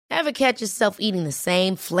Ever catch yourself eating the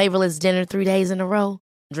same flavorless dinner 3 days in a row?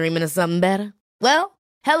 Dreaming of something better? Well,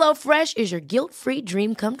 HelloFresh is your guilt-free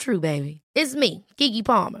dream come true, baby. It's me, Keke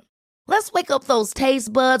Palmer. Let's wake up those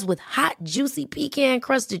taste buds with hot, juicy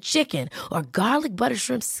pecan-crusted chicken or garlic butter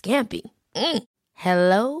shrimp scampi.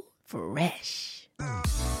 Hello Fresh.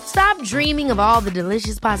 Stop dreaming of all the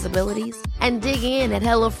delicious possibilities and dig in at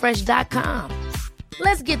HelloFresh.com.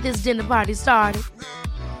 Let's get this dinner party started.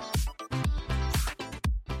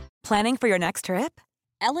 Planning for your next trip?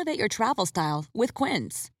 Elevate your travel style with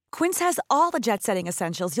Quince. Quince has all the jet-setting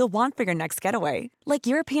essentials you'll want for your next getaway, like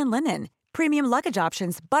European linen, premium luggage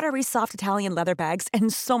options, buttery soft Italian leather bags,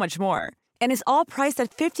 and so much more. And is all priced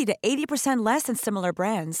at 50 to 80% less than similar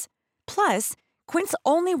brands. Plus, Quince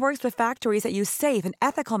only works with factories that use safe and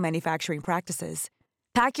ethical manufacturing practices.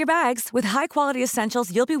 Pack your bags with high-quality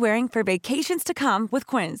essentials you'll be wearing for vacations to come with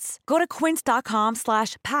Quince. Go to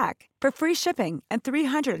quince.com/pack for free shipping and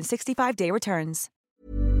 365-day returns.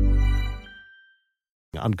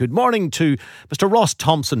 And good morning to Mr. Ross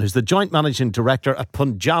Thompson, who's the Joint Managing Director at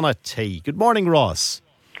Punjana Tea. Good morning, Ross.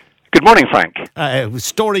 Good morning, Frank.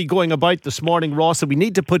 Story going about this morning, Ross, that we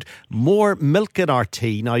need to put more milk in our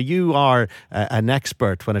tea. Now, you are an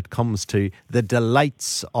expert when it comes to the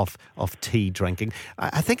delights of tea drinking.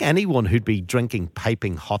 I think anyone who'd be drinking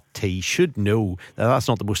piping hot tea should know that that's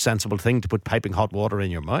not the most sensible thing to put piping hot water in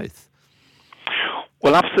your mouth.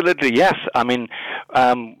 Well, absolutely, yes. I mean,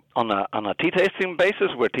 on a tea tasting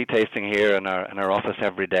basis, we're tea tasting here in our office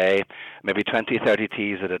every day, maybe 20, 30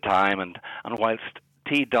 teas at a time, and whilst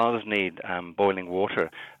tea does need boiling water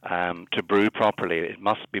to brew properly, it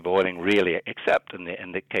must be boiling really, except in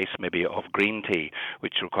the case maybe of green tea,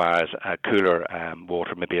 which requires cooler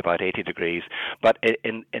water, maybe about 80 degrees. But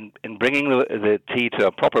in bringing the tea to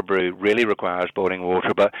a proper brew really requires boiling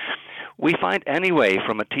water. But we find anyway,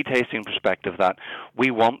 from a tea tasting perspective, that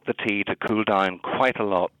we want the tea to cool down quite a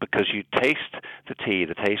lot, because you taste the tea,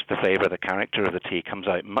 the flavour, the character of the tea comes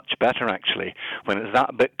out much better actually when it's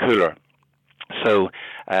that bit cooler. So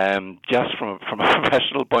just from a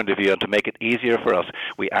professional point of view, and to make it easier for us,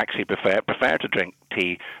 we actually prefer to drink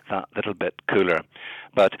tea that little bit cooler.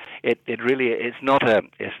 But it really it's not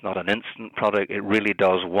an instant product. It really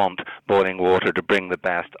does want boiling water to bring the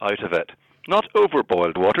best out of it. Not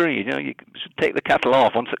over-boiled water. You should take the kettle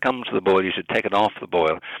off. Once it comes to the boil, you should take it off the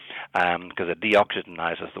boil, because it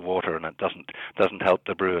deoxygenizes the water and it doesn't help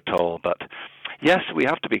the brew at all. But yes, we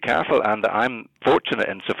have to be careful, and I'm fortunate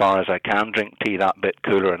insofar as I can drink tea that bit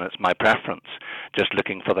cooler, and it's my preference, just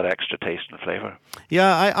looking for that extra taste and flavour.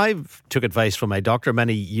 Yeah, I've took advice from my doctor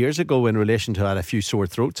many years ago in relation to I had a few sore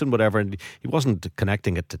throats and whatever, and he wasn't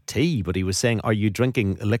connecting it to tea, but he was saying, are you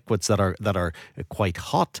drinking liquids that are quite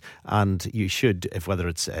hot? And you should, if whether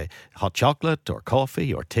it's hot chocolate or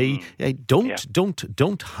coffee or tea,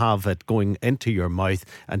 don't have it going into your mouth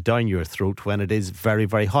and down your throat when it is very,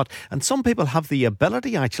 very hot. And some people have the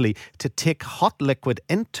ability actually to take hot liquid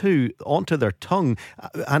onto their tongue,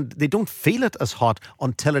 and they don't feel it as hot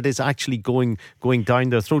until it is actually going down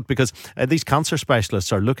their throat, because these cancer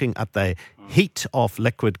specialists are looking at the heat of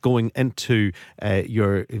liquid going into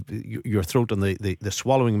your throat and the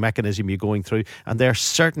swallowing mechanism you're going through, and they're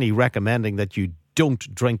certainly recommending that you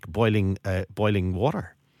don't drink boiling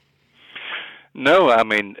water. No, I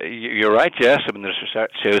mean, you're right, yes. I mean, there's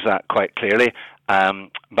research shows that quite clearly.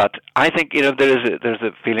 But I think, there's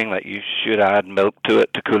a feeling that you should add milk to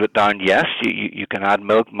it to cool it down. Yes, you can add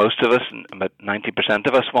milk. Most of us, about 90%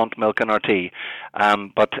 of us, want milk in our tea.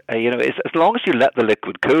 But as long as you let the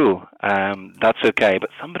liquid cool, that's okay. But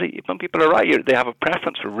some people are right. They have a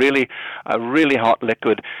preference for a really hot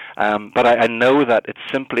liquid. But I know that it's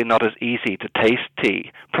simply not as easy to taste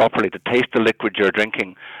tea properly, to taste the liquid you're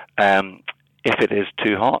drinking, if it is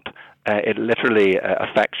too hot. It literally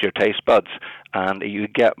affects your taste buds, and you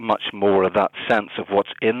get much more of that sense of what's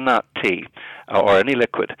in that tea or any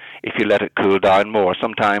liquid if you let it cool down more.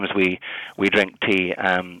 Sometimes we drink tea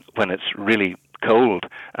when it's really cold,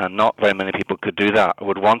 and not very many people could do that or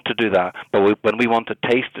would want to do that. But when we want to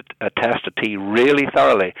test a tea really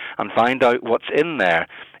thoroughly and find out what's in there,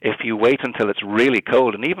 if you wait until it's really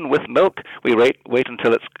cold, and even with milk, we wait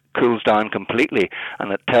until it cools down completely,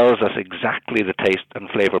 and it tells us exactly the taste and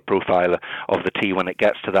flavour profile of the tea when it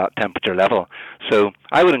gets to that temperature level. So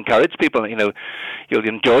I would encourage people, you'll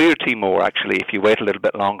enjoy your tea more actually if you wait a little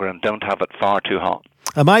bit longer and don't have it far too hot.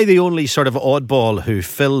 Am I the only sort of oddball who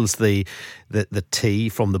fills the tea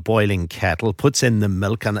from the boiling kettle, puts in the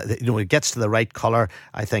milk, and it gets to the right colour?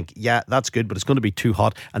 I think, yeah, that's good, but it's going to be too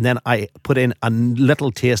hot. And then I put in a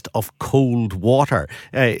little taste of cold water.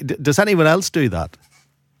 Does anyone else do that?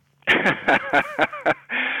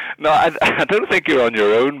 No, I don't think you're on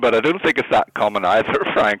your own, but I don't think it's that common either,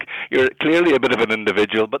 Frank. You're clearly a bit of an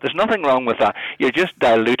individual, but there's nothing wrong with that. You're just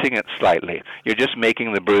diluting it slightly. You're just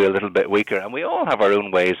making the brew a little bit weaker, and we all have our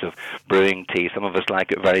own ways of brewing tea. Some of us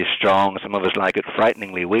like it very strong, some of us like it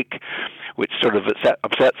frighteningly weak, which sort of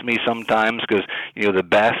upsets me sometimes, because the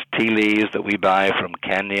best tea leaves that we buy from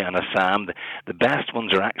Kenya and Assam, the best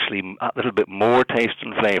ones are actually a little bit more taste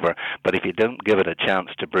and flavour, but if you don't give it a chance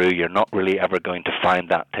to brew, you're not really ever going to find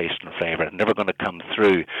that taste and flavour. It's never going to come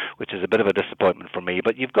through, which is a bit of a disappointment for me,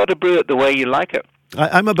 but you've got to brew it the way you like it.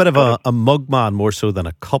 I'm a bit of a mug man more so than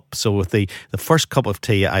a cup. So with the first cup of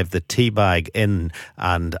tea, I have the tea bag in,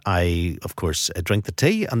 and I, of course, drink the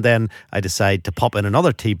tea, and then I decide to pop in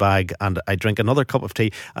another tea bag and I drink another cup of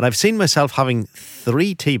tea. And I've seen myself having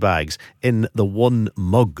 3 tea bags in the one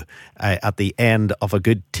mug at the end of a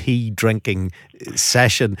good tea drinking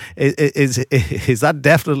session. Is that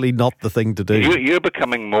definitely not the thing to do? You're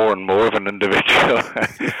becoming more and more of an individual.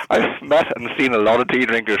 I've met and seen a lot of tea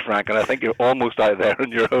drinkers, Frank, and I think you're almost out there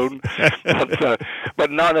on your own.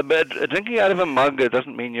 But not a bit. Drinking out of a mug, it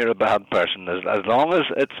doesn't mean you're a bad person. As long as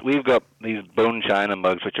we've got these bone china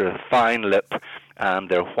mugs, which are a fine lip, and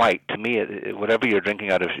they're white. To me, whatever you're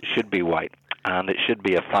drinking out of should be white, and it should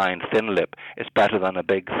be a fine, thin lip. It's better than a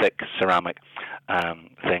big, thick ceramic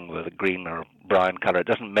thing with a green or brown colour. It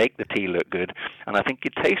doesn't make the tea look good, and I think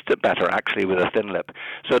you taste it better actually with a thin lip.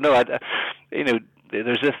 So no,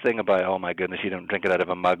 there's this thing about, oh my goodness, you don't drink it out of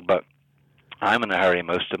a mug, but I'm in a hurry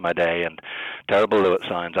most of my day, and terrible though it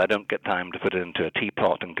sounds, I don't get time to put it into a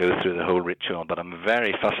teapot and go through the whole ritual, but I'm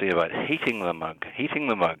very fussy about heating the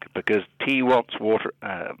mug, because tea wants water,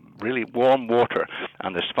 really warm water,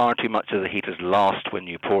 and there's far too much of the heat is lost when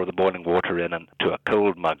you pour the boiling water into a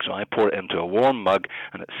cold mug. So I pour it into a warm mug,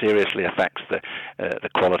 and it seriously affects the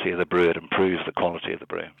quality of the brew. It improves the quality of the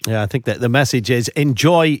brew. Yeah, I think that the message is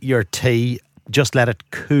enjoy your tea. Just let it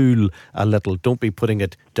cool a little. Don't be putting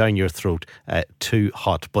it down your throat too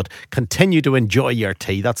hot. But continue to enjoy your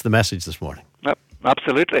tea. That's the message this morning. Yep,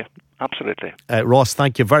 absolutely. Absolutely. Ross,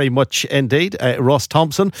 thank you very much indeed. Ross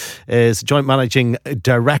Thompson is Joint Managing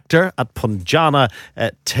Director at Punjana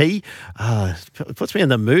Tea. It puts me in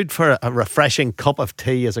the mood for a refreshing cup of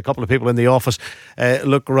tea as a couple of people in the office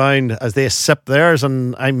look around as they sip theirs,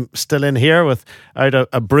 and I'm still in here without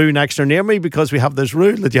a brew next or near me, because we have this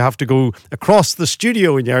rule that you have to go across the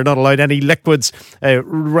studio and you're not allowed any liquids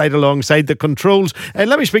right alongside the controls.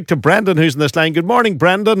 Let me speak to Brendan, who's in this line. Good morning,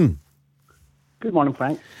 Brendan. Good morning,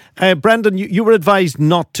 Frank. Brendan, you were advised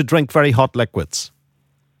not to drink very hot liquids.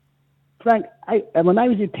 Frank, when I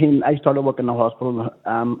was 18, I started working in the hospital.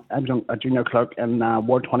 I was a junior clerk in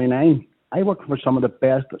Ward 29. I worked for some of the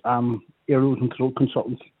best ear, nose and throat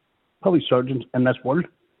consultants, probably surgeons in this world.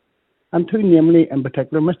 And 2 namely in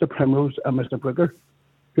particular, Mr. Primrose and Mr. Brugger,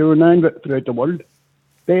 who are renowned throughout the world.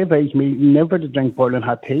 They advised me never to drink boiling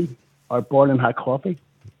hot tea or boiling hot coffee,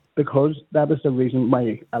 because that is the reason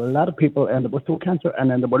why a lot of people end up with throat cancer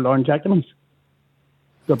and end up with laryngiectomies.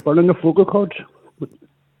 They're burning the vocal cords.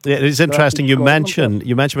 Yeah, it is interesting. You mentioned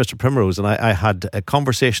Mr. Primrose, and I had a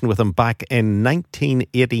conversation with him back in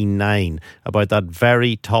 1989 about that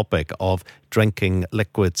very topic of drinking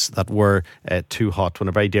liquids that were too hot, when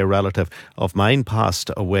a very dear relative of mine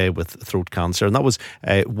passed away with throat cancer. And that was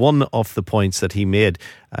one of the points that he made.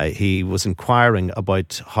 He was inquiring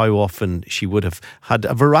about how often she would have had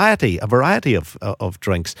a variety of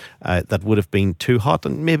drinks that would have been too hot,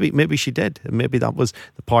 and maybe she did. Maybe that was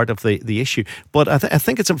the part of the issue. But I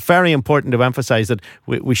think it's very important to emphasise that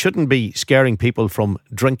we shouldn't be scaring people from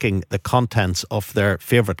drinking the contents of their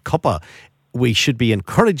favourite cuppa. We should be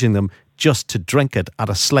encouraging them just to drink it at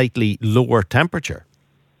a slightly lower temperature.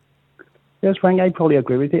 Yes, Frank, I probably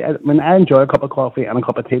agree with you. I mean, I enjoy a cup of coffee and a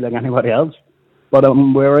cup of tea like anybody else, but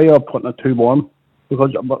I'm wary of putting it too warm,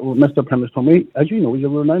 because Mr. Primus told me, as you know, he's a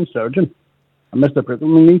renowned surgeon, and Mr.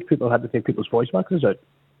 Primus, these people had to take people's voice boxes out.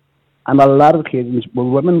 And a lot of occasions where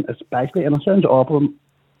women especially, and it sounds awful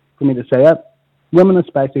for me to say it, women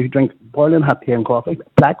especially who drink boiling hot tea and coffee,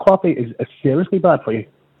 black coffee is seriously bad for you.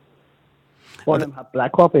 Boiling hot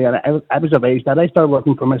black coffee, and I was of age that I started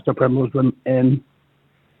working for Mr. Primrose in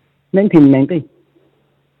 1990,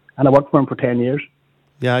 and I worked for him for 10 years.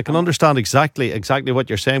 Yeah, I can understand exactly what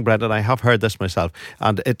you're saying, Brendan. I have heard this myself,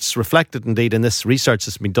 and it's reflected indeed in this research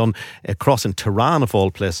that's been done across in Tehran, of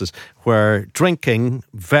all places, where drinking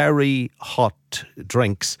very hot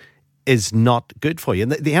drinks is not good for you.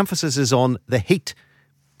 And the emphasis is on the heat.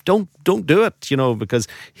 don't do it, because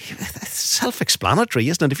it's self-explanatory,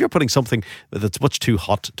 isn't it? If you're putting something that's much too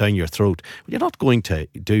hot down your throat, you're not going to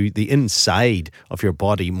do the inside of your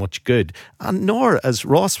body much good. And nor, as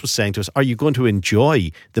Ross was saying to us, are you going to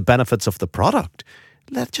enjoy the benefits of the product.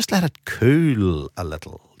 Just let it cool a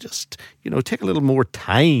little. Just, take a little more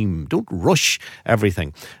time. Don't rush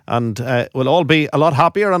everything. And we'll all be a lot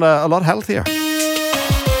happier and a lot healthier.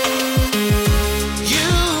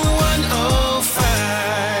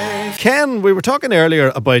 Ken, we were talking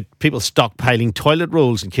earlier about people stockpiling toilet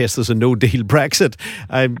rolls in case there's a no-deal Brexit.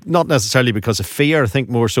 Not necessarily because of fear, I think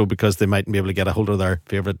more so because they mightn't be able to get a hold of their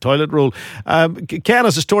favourite toilet roll. Ken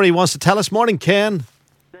has a story he wants to tell us. Morning, Ken.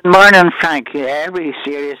 Morning, Frank. Every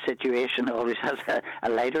serious situation always has a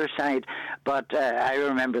lighter side, but I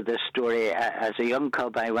remember this story. As a young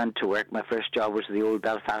cub, I went to work. My first job was the old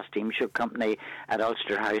Belfast Steamship Company at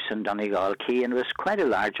Ulster House in Donegal Quay, and it was quite a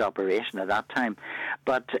large operation at that time.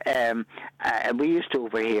 But we used to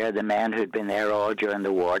overhear the men who'd been there all during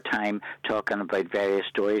the wartime talking about various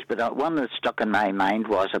stories, but one that stuck in my mind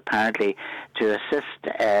was apparently to assist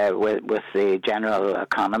with the general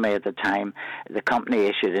economy at the time, the company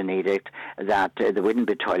issued an edict that there wouldn't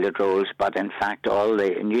be toilet rolls, but in fact all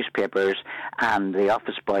the newspapers and the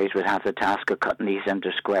office boys would have the task of cutting these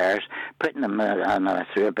into squares, putting them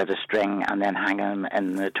through a bit of string and then hanging them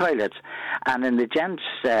in the toilets. And in the gents'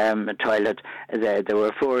 toilet there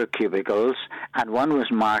were 4 cubicles, and one was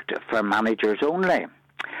marked for managers only.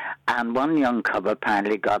 And one young cub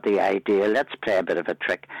apparently got the idea, let's play a bit of a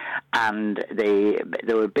trick. And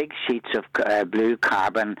there were big sheets of blue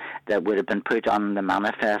carbon that would have been put on the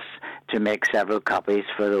manifest to make several copies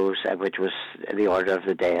for those, which was the order of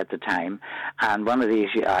the day at the time. And one of these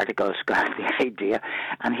articles got the idea,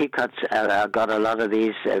 and he got a lot of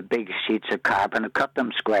these big sheets of carbon, cut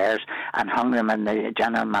them squares, and hung them in the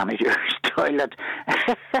general manager's toilet.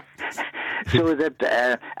 So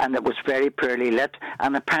that, and it was very poorly lit,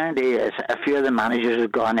 and apparently a few of the managers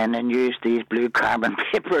had gone in and used these blue carbon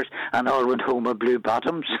papers, and all went home with blue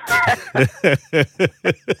bottoms.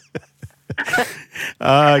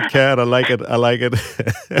 Ken, I like it.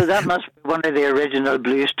 So that must be one of the original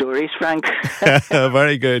blue stories, Frank.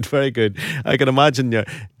 Very good, very good. I can imagine you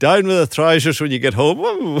down with the trousers when you get home.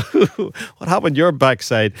 What happened to your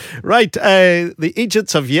backside? Right, the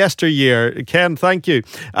Egypts of yesteryear. Ken, thank you.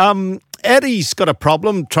 Eddie's got a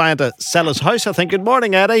problem trying to sell his house, I think. Good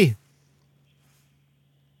morning, Eddie.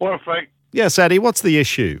 Morning, Frank. Yes, Eddie, what's the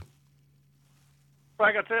issue?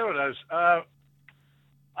 Frank, I'll tell you what it is.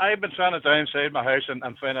 I've been trying to downsize my house and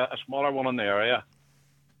find a smaller one in the area.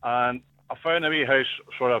 And I found a wee house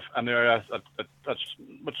sort of in the area that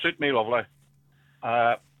would suit me lovely.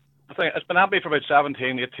 I think it's been happy for about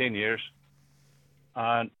 17, 18 years.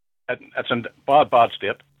 And it's in bad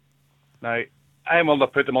state. Now, I'm willing to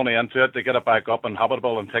put the money into it to get it back up and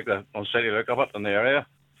habitable and take the city look of it in the area.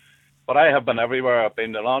 But I have been everywhere. I've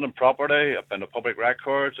been to land and property, I've been to public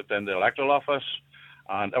records, I've been to the electoral office,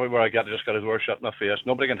 and everywhere I get, I just got a door shut in my face.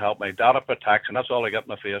 Nobody can help me. Data protection, that's all I get in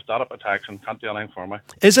my face. Data protection, can't do anything for me.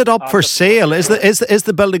 Is it up for sale? Is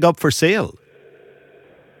the building up for sale?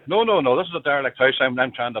 No. This is a derelict house I'm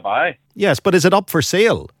trying to buy. Yes, but is it up for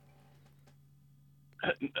sale?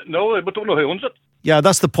 No, but don't know who owns it. Yeah,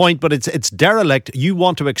 that's the point, but it's derelict. You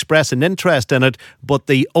want to express an interest in it, but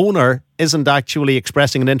the owner isn't actually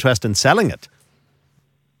expressing an interest in selling it.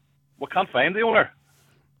 We can't find the owner.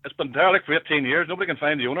 It's been derelict for 18 years. Nobody can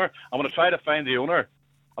find the owner. I'm going to try to find the owner.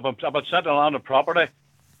 I've been sent to land and property.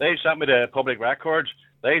 They sent me to public records.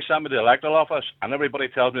 They sent me to the electoral office, and everybody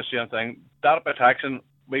tells me the same thing. Data protection,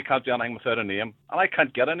 we can't do anything without a name. And I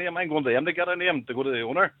can't get a name. I'm going to them to get a name to go to the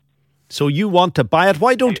owner. So you want to buy it?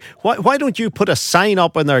 Why don't you put a sign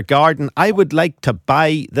up in their garden? I would like to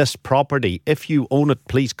buy this property. If you own it,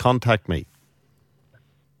 please contact me.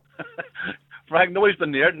 Frank, nobody's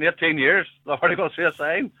been near it in 18 years. They're already going to see a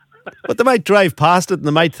sign. But they might drive past it and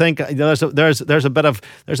they might think there's a bit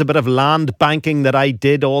of land banking that I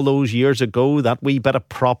did all those years ago. That wee bit of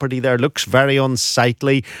property there looks very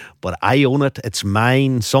unsightly, but I own it. It's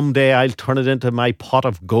mine. Someday I'll turn it into my pot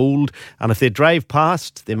of gold. And if they drive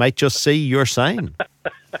past, they might just see your sign.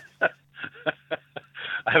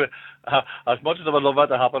 As much as I would love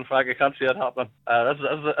that to happen, Frank, I can't see it happen. This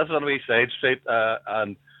is on a wee side street,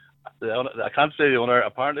 and I can't say the owner.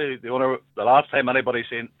 Apparently, the owner, the last time anybody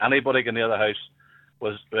seen anybody get near the house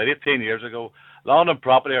was about 18 years ago. Land and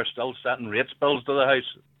property are still setting rates bills to the house.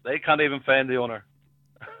 They can't even find the owner.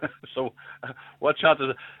 So, what chance is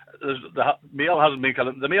it? The mail hasn't been.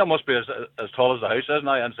 The mail must be as tall as the house is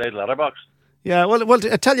now inside the letterbox. Yeah, well,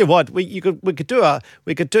 I tell you what, we could do a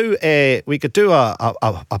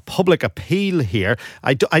public appeal here.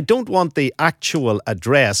 I don't want the actual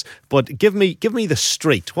address, but give me the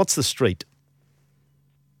street. What's the street?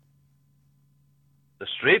 The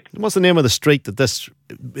street? What's the name of the street that this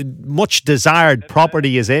much desired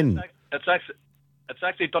property is in? It's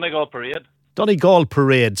actually Donegal Parade. Donegal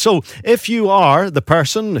Parade. So if you are the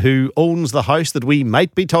person who owns the house that we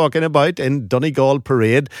might be talking about in Donegal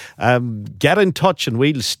Parade, get in touch and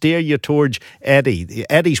we'll steer you towards Eddie.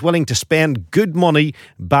 Eddie's willing to spend good money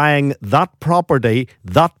buying that property,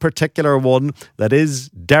 that particular one that is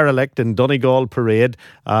derelict in Donegal Parade.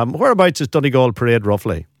 Whereabouts is Donegal Parade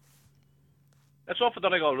roughly? It's off of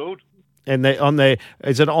Donegal Road.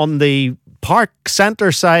 Is it on the Park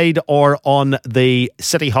Centre side or on the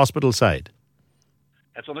City Hospital side?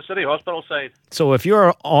 It's on the City Hospital side. So if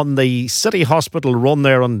you're on the City Hospital run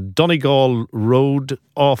there on Donegal Road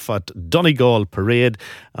off at Donegal Parade,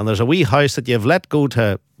 and there's a wee house that you've let go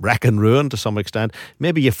to wreck and ruin to some extent,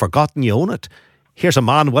 maybe you've forgotten you own it. Here's a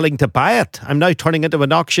man willing to buy it. I'm now turning into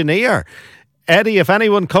an auctioneer. Eddie, if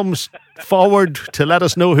anyone comes forward to let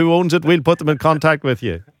us know who owns it, we'll put them in contact with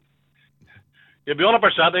you. You'll be on a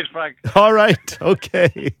percentage, Frank. All right,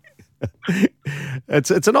 okay. It's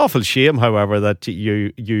an awful shame, however, that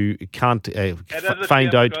you can't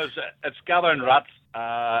find out. Because it's gathering rats,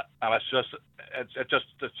 and it's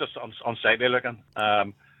just unsightly looking.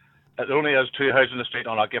 It only has two houses in the street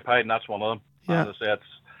unoccupied, and that's one of them. Yeah. As I say,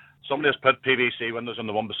 somebody has put PVC windows in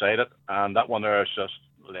the one beside it, and that one there is just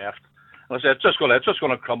left. And I say it's just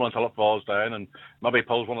going to crumble until it falls down, and maybe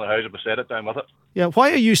pulls one of the houses beside it down with it. Yeah,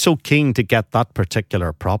 why are you so keen to get that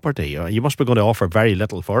particular property? You must be going to offer very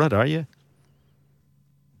little for it, are you?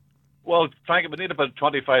 Well, Frank, we need about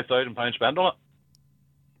 £25,000 spent on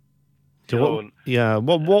it.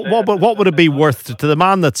 What would it be worth to the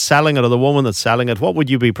man that's selling it or the woman that's selling it? What would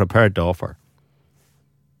you be prepared to offer?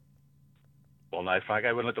 Well, now, Frank,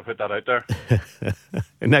 I wouldn't like to put that out there.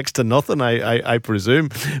 Next to nothing, I presume.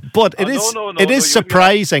 But it is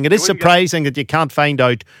surprising. It is surprising that you can't find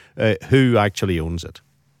out who actually owns it.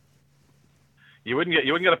 You wouldn't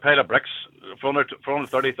get a pile of bricks for under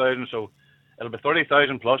 30,000. So it'll be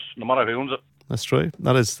 30,000 plus, no matter who owns it. That's true.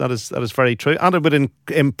 That is very true. And it would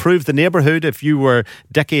improve the neighbourhood if you were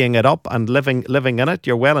dickying it up and living in it.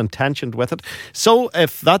 You're well intentioned with it. So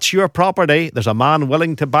if that's your property, there's a man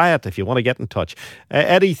willing to buy it if you want to get in touch.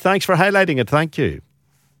 Eddie, thanks for highlighting it. Thank you.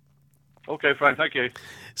 Okay, Frank, thank you.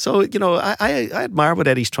 So, I admire what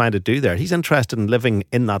Eddie's trying to do there. He's interested in living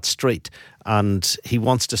in that street and he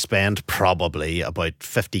wants to spend probably about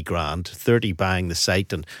 50 grand, 30 buying the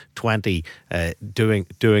site and 20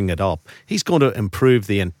 doing it up. He's going to improve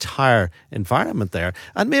the entire environment there.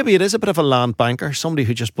 And maybe it is a bit of a land banker, somebody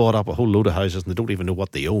who just bought up a whole load of houses and they don't even know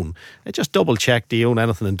what they own. Just double check, do you own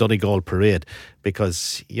anything in Donegal Parade?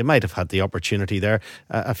 Because you might have had the opportunity there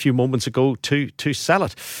a few moments ago to sell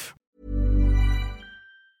it.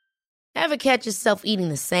 Ever catch yourself eating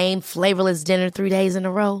the same flavorless dinner 3 days in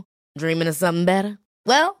a row? Dreaming of something better?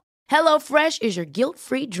 Well, HelloFresh is your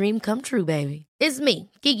guilt-free dream come true, baby. It's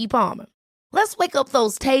me, Keke Palmer. Let's wake up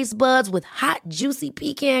those taste buds with hot, juicy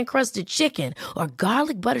pecan-crusted chicken or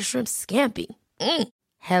garlic butter shrimp scampi.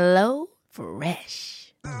 Hello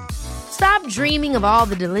Fresh. Stop dreaming of all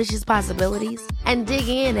the delicious possibilities and dig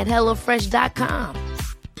in at HelloFresh.com.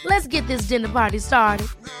 Let's get this dinner party started.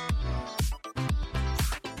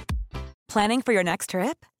 Planning for your next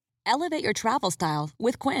trip? Elevate your travel style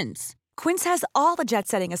with Quince. Quince has all the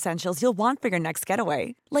jet-setting essentials you'll want for your next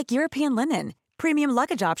getaway, like European linen, premium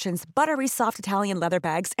luggage options, buttery soft Italian leather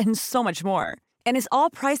bags, and so much more. And is all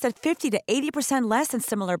priced at 50 to 80% less than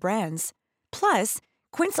similar brands. Plus,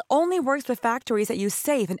 Quince only works with factories that use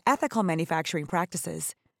safe and ethical manufacturing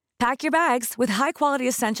practices. Pack your bags with high-quality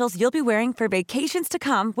essentials you'll be wearing for vacations to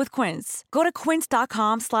come with Quince. Go to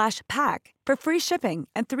quince.com/pack for free shipping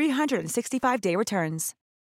and 365-day returns.